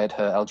inspired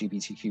her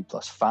LGBTQ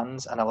plus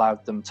fans and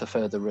allowed them to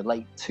further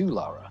relate to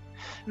Lara.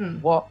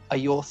 What are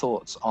your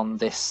thoughts on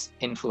this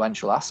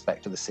influential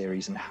aspect of the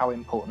series, and how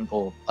important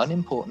or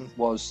unimportant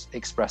was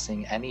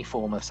expressing any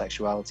form of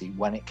sexuality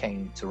when it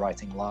came to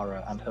writing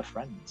Lara and her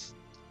friends?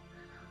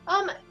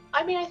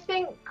 I mean, I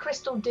think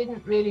Crystal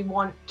didn't really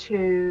want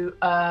to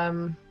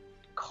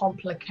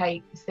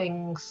complicate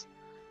things,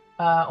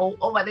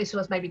 or at least it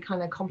was maybe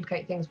kind of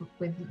complicate things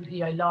with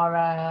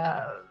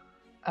Lara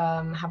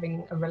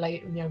having a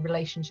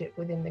relationship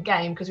within the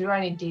game, because we were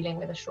only dealing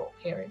with a short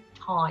period of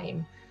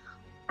time,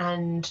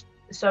 and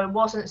so it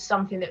wasn't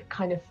something that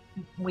kind of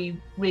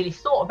we really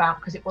thought about,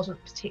 because it wasn't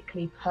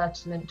particularly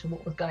pertinent to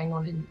what was going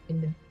on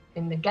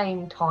in the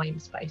game time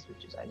space,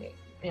 which is only,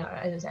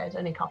 as I said, it's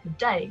only a couple of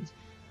days.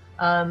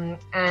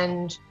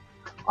 And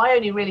I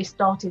only really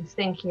started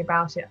thinking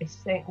about it, I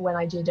think, when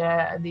I did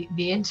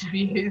the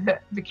interview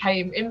that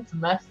became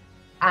infamous,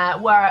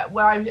 where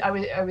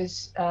I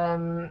was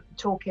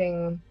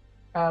talking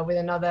with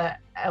another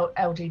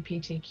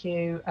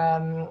LGBTQ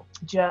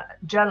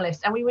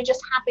journalist, and we were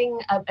just having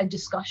a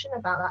discussion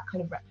about that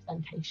kind of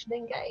representation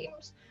in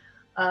games,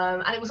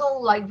 and it was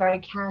all like very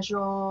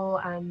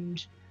casual,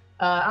 and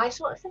I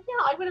sort of said,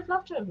 yeah, I would have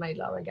loved to have made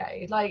Lara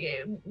gay, but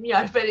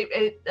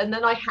and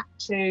then I had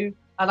to,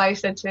 and I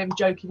said to him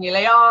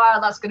jokingly, oh,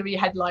 that's going to be a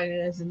headline,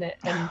 isn't it?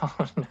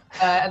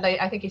 And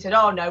I think he said,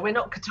 oh no, we're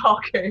not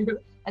Kotaku,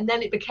 and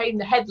then it became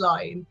the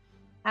headline,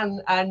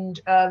 and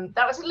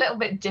that was a little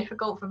bit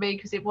difficult for me,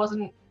 because it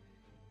wasn't,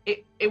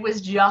 it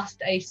was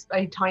just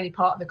a tiny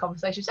part of the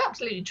conversation. It's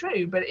absolutely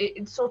true, but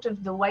it's sort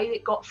of the way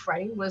it got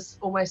framed was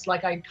almost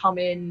like I'd come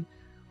in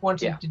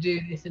wanting to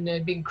do this and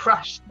had been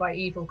crushed by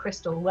evil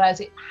Crystal, whereas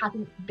it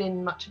hadn't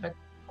been much of a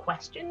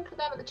question for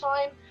them at the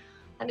time,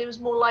 and it was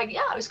more like,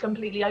 yeah, I was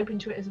completely open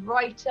to it as a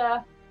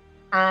writer,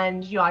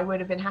 and I would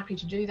have been happy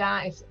to do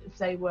that if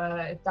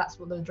that's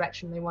what the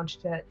direction they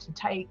wanted to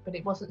take, but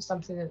it wasn't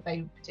something that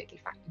they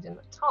particularly factored in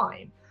at the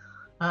time,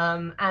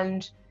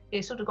 and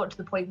it sort of got to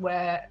the point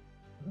where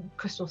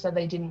Crystal said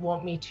they didn't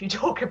want me to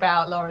talk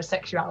about Lara's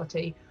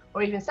sexuality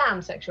or even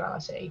Sam's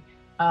sexuality.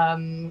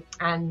 And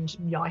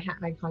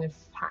I kind of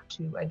had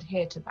to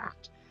adhere to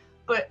that,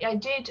 but I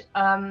did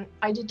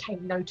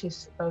take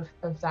notice of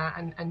that,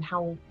 and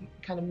how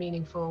kind of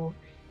meaningful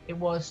it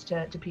was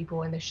to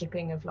people in the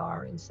shipping of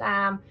Lara and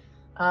Sam,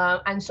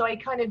 and so I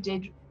kind of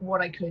did what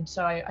I could.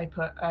 So I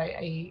put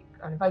a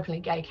kind of openly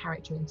gay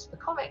character into the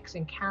comics,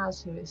 in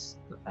Kaz, who is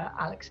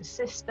Alex's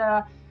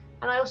sister,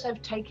 and I also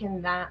have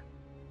taken that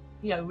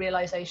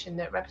realization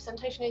that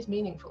representation is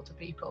meaningful to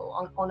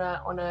people on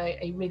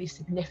a really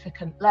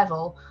significant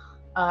level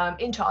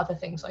into other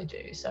things I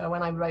do. So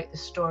when I wrote the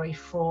story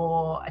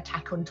for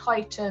Attack on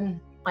Titan,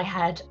 I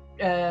had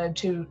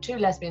two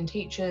lesbian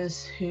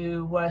teachers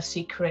who were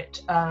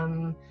secret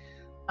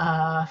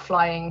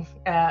flying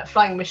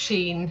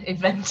machine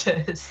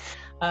inventors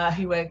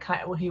who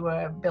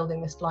were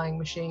building this flying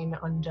machine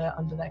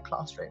under their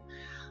classroom,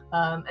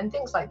 and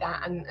things like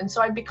that, and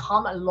so I've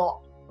become a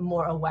lot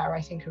more aware,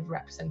 I think, of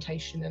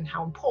representation and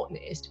how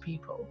important it is to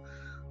people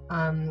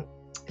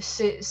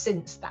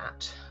since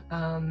that,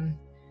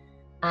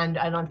 and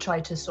I've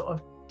tried to sort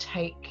of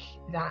take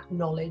that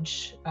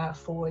knowledge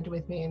forward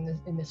with me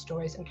in the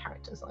stories and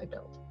characters I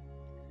build.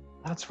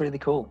 That's really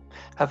cool.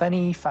 Have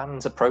any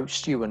fans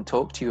approached you and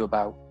talked to you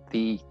about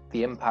the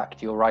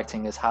impact your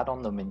writing has had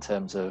on them in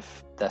terms of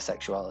their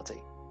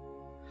sexuality?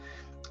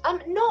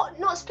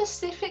 Not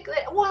specifically.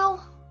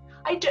 Well,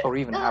 I do, or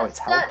even how it's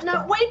helped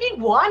them.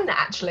 Maybe one,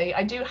 actually.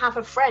 I do have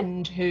a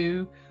friend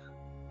who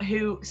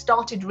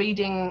started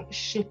reading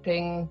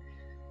shipping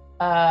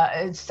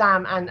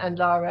Sam and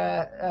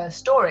Lara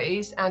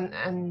stories,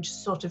 and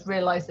sort of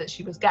realized that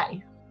she was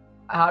gay.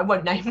 I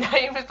won't name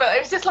names, but it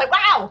was just like,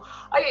 wow!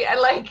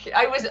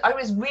 I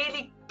was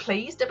really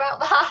pleased about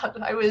that.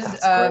 I was,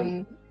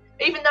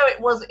 even though it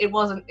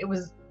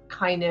was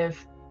kind of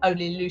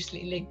only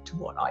loosely linked to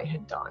what I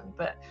had done,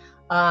 but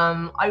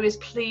I was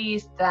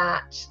pleased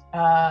that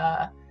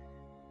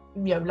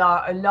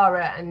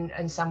Lara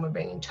and Sam were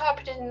being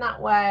interpreted in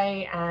that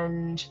way,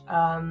 and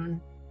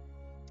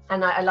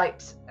and I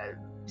liked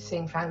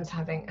seeing fans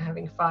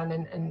having fun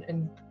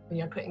and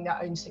putting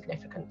their own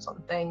significance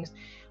on things.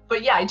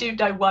 But yeah, I do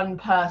know one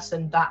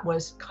person that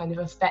was kind of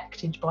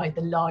affected by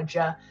the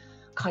larger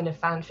kind of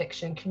fan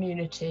fiction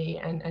community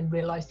and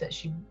realized that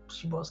she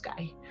was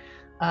gay,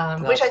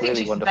 which I think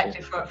really she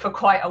suspected for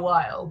quite a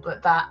while,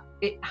 but that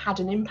it had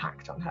an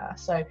impact on her.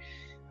 So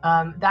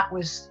that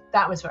was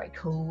very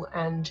cool.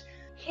 And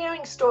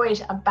hearing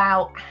stories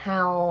about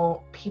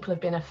how people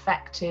have been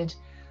affected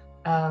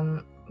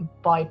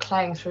by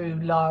playing through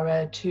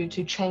Lara to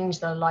change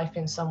their life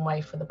in some way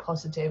for the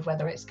positive,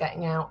 whether it's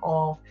getting out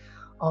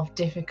of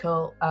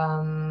difficult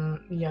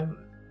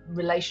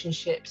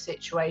relationship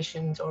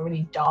situations or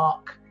really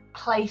dark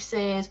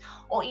places,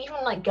 or even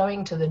like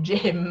going to the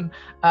gym,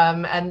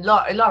 and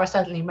Lara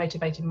certainly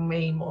motivated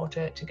me more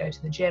to go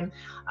to the gym.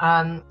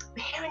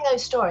 Hearing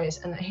those stories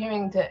and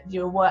hearing that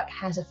your work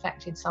has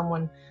affected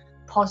someone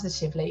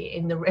positively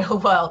in the real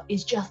world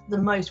is just the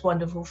most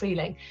wonderful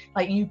feeling.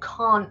 Like you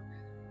can't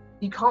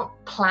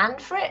plan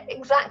for it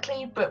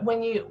exactly, but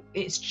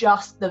it's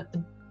just the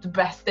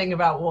best thing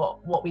about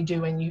what we do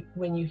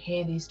when you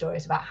hear these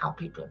stories about how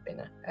people have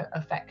been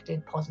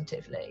affected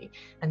positively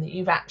and that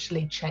you've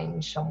actually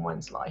changed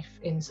someone's life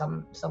in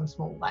some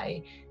small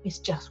way. It's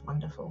just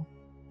wonderful.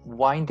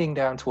 Winding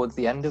down towards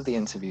the end of the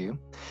interview,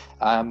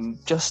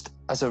 just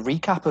as a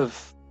recap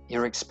of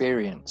your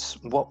experience,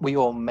 what were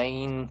your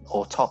main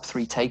or top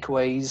 3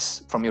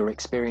 takeaways from your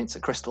experience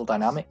at Crystal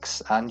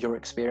Dynamics and your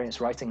experience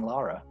writing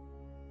Lara?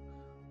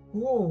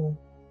 Ooh,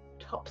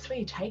 top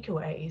 3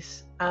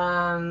 takeaways.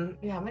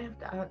 Yeah, I may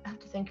have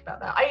to think about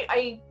that.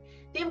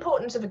 The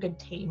importance of a good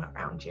team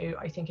around you,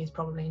 I think, is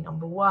probably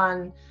number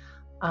 1.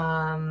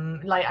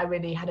 I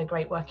really had a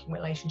great working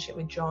relationship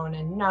with John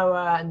and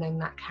Noah, and then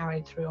that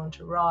carried through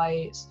onto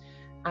Rise,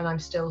 and I'm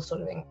still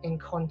sort of in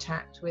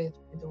contact with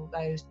all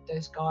those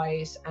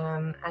guys,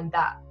 and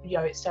that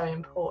it's so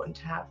important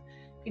to have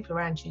people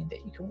around you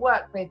that you can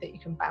work with, that you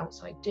can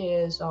bounce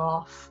ideas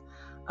off.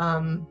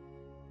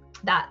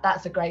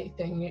 That's a great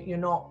thing. You're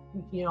not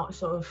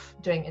sort of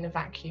doing it in a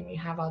vacuum. You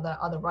have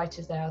other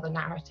writers there, other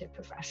narrative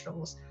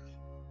professionals,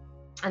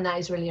 and that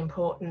is really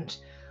important.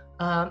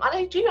 And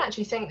I do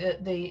actually think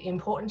that the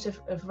importance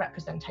of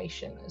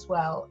representation as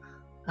well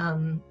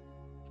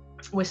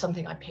was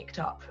something I picked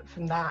up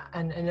from that,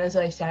 and as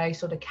I say, I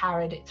sort of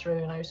carried it through,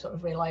 and I sort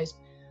of realized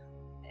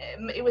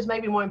it was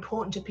maybe more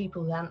important to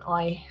people than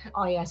I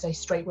as a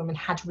straight woman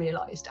had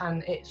realized,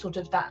 and it sort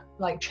of that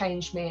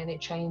changed me, and it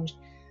changed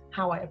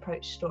how I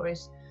approach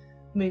stories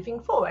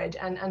moving forward,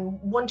 and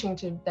wanting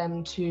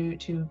them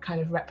to kind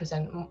of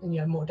represent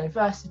more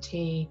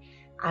diversity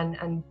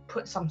and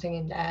put something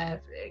in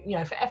there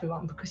for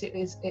everyone, because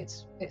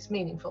it's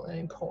meaningful and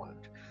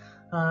important.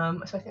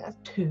 So I think that's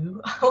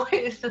 2. What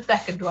is the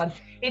second one?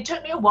 It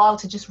took me a while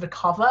to just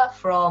recover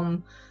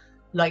from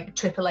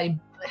AAA,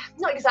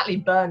 not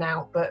exactly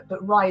burnout, but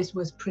Rise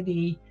was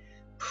pretty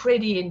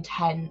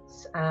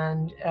intense,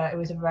 and it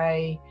was a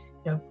very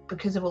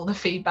because of all the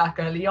feedback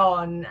early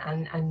on,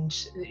 and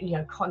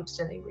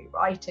constantly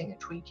rewriting and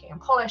tweaking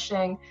and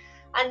polishing,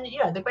 and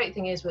the great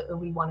thing is that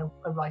we won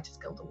a Writers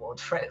Guild Award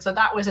for it, so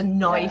that was a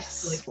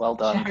nice well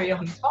done. cherry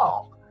on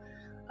top.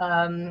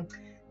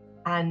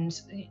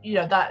 And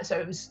that, so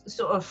it was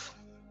sort of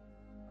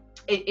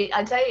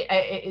I'd say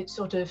it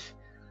sort of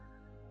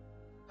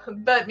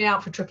burnt me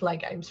out for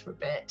AAA games for a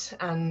bit,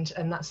 and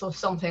that's sort of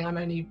something I'm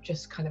only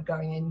just kind of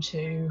going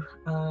into,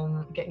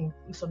 getting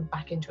sort of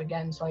back into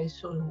again. So I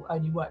sort of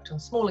only worked on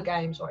smaller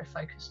games, or I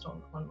focused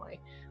on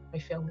my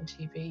film and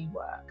TV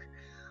work.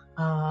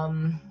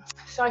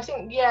 So I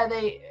think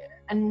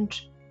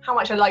and how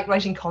much I like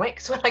writing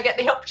comics when I get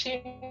the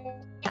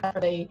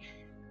opportunity,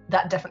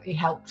 that definitely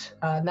helped.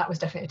 That was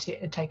definitely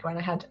a takeaway,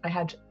 and I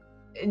had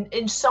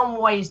in some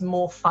ways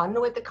more fun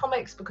with the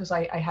comics because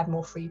I had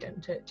more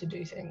freedom to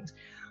do things.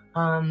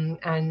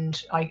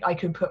 And I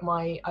could put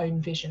my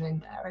own vision in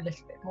there a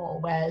little bit more,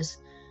 whereas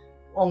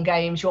on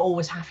games you're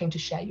always having to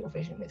share your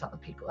vision with other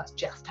people. That's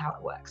just how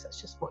it works.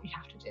 That's just what you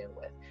have to deal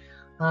with.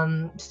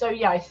 So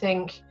yeah, I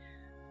think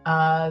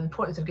the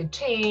importance of a good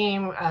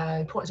team, the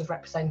importance of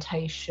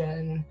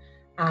representation,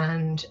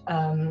 and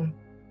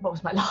what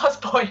was my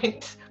last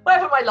point?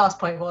 Whatever my last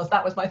point was,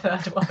 that was my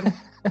third one.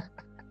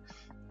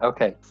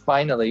 Okay,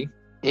 finally,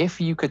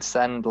 if you could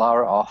send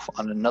Lara off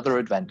on another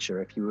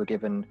adventure, if you were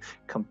given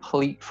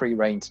complete free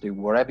rein to do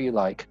whatever you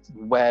like,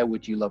 where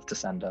would you love to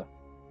send her?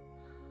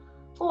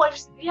 Oh,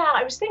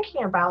 I was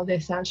thinking about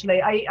this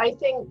actually. I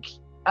think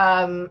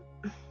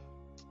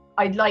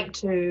I'd like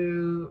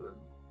to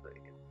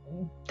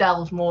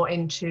delve more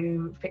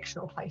into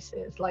fictional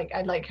places. Like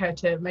I'd like her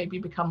to maybe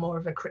become more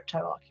of a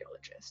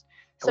cryptoarchaeologist.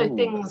 So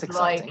things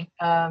like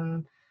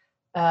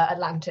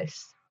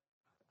Atlantis.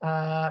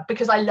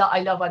 Because I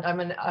love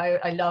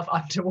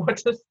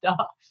underwater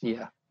stuff.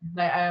 Yeah.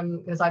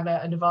 Because I'm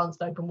an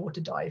advanced open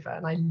water diver,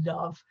 and I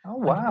love. Oh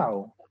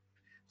wow!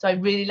 So I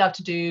really love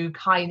to do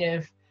kind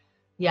of,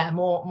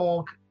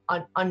 more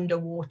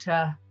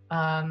underwater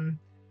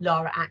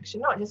Lara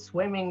action, not just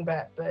swimming,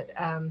 but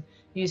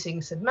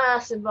using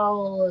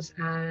submersibles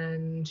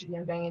and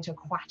going into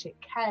aquatic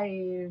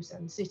caves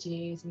and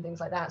cities and things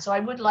like that. So I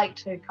would like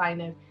to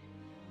kind of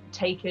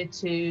take it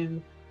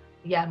to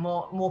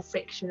more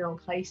fictional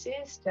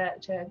places to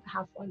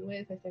have fun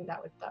with. I think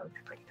that would be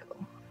pretty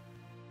cool.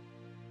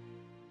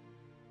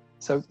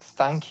 So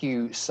thank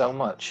you so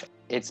much.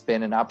 It's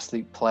been an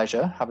absolute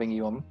pleasure having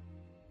you on.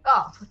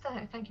 Oh,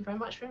 thank you very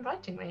much for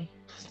inviting me.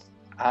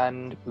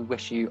 And we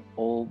wish you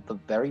all the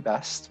very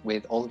best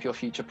with all of your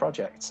future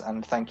projects.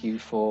 And thank you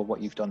for what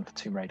you've done for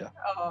Tomb Raider.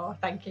 Oh,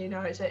 thank you.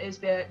 No, it's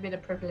been a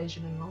privilege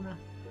and an honour.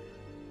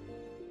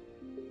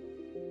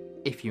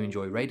 If you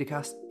enjoy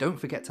Raidercast, don't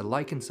forget to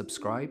like and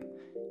subscribe.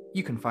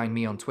 You can find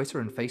me on Twitter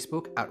and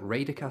Facebook at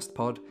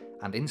RaidercastPod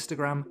and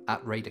Instagram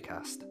at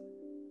Raidercast.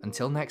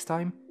 Until next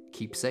time,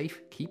 keep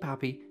safe, keep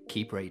happy,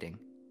 keep raiding.